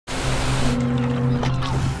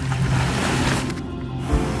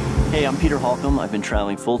Hey, I'm Peter Holcombe. I've been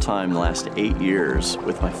traveling full-time the last 8 years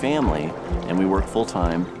with my family, and we work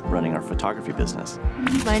full-time running our photography business.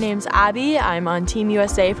 My name's Abby. I'm on Team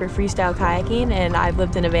USA for freestyle kayaking, and I've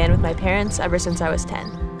lived in a van with my parents ever since I was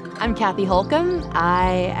 10. I'm Kathy Holcombe.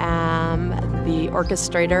 I am the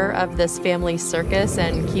orchestrator of this family circus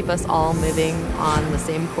and keep us all moving on the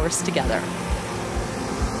same course together.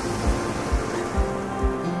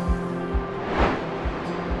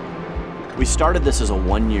 We started this as a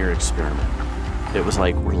one-year experiment. It was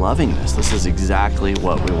like, we're loving this. This is exactly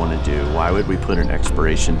what we want to do. Why would we put an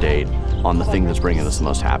expiration date on the thing that's bringing us the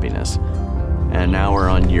most happiness? And now we're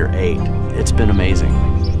on year 8. It's been amazing.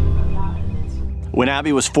 When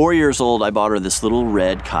Abby was 4 years old, I bought her this little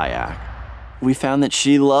red kayak. We found that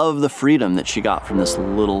she loved the freedom that she got from this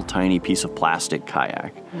little tiny piece of plastic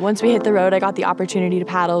kayak. Once we hit the road, I got the opportunity to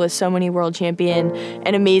paddle with so many world champion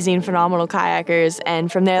and amazing, phenomenal kayakers.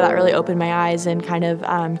 And from there, that really opened my eyes and kind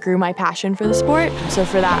of grew my passion for the sport. So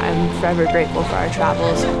for that, I'm forever grateful for our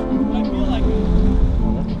travels.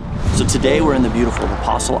 So today we're in the beautiful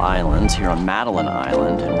Apostle Islands here on Madeline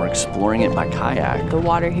Island, and we're exploring it by kayak. The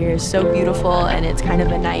water here is so beautiful, and it's kind of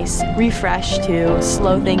a nice refresh to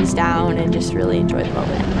slow things down and just really enjoy the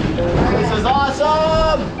moment. This is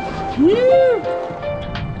awesome! Woo!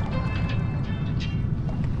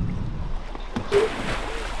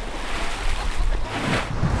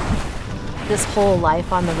 This whole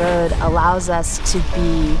life on the road allows us to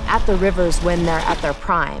be at the rivers when they're at their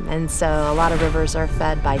prime. And so a lot of rivers are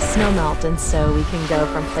fed by snowmelt, and so we can go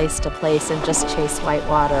from place to place and just chase white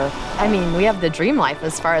water. I mean, we have the dream life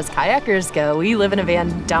as far as kayakers go. We live in a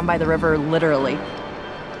van down by the river, literally.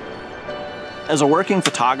 As a working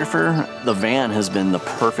photographer, the van has been the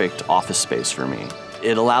perfect office space for me.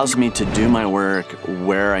 It allows me to do my work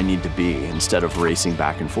where I need to be instead of racing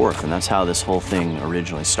back and forth, and that's how this whole thing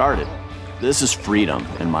originally started. This is freedom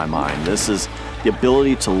in my mind. This is the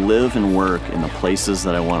ability to live and work in the places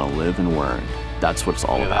that I want to live and work. That's what it's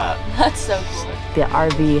all about. That's so cool. The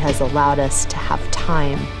RV has allowed us to have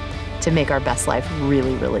time to make our best life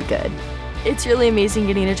really, really good. It's really amazing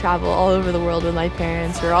getting to travel all over the world with my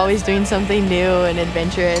parents. We're always doing something new and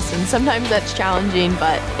adventurous, and sometimes that's challenging,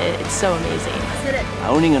 but it's so amazing.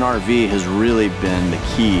 Owning an RV has really been the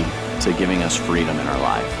key to giving us freedom in our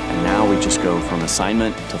life. And now we just go from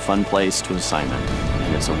assignment to fun place to assignment,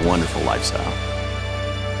 and it's a wonderful lifestyle.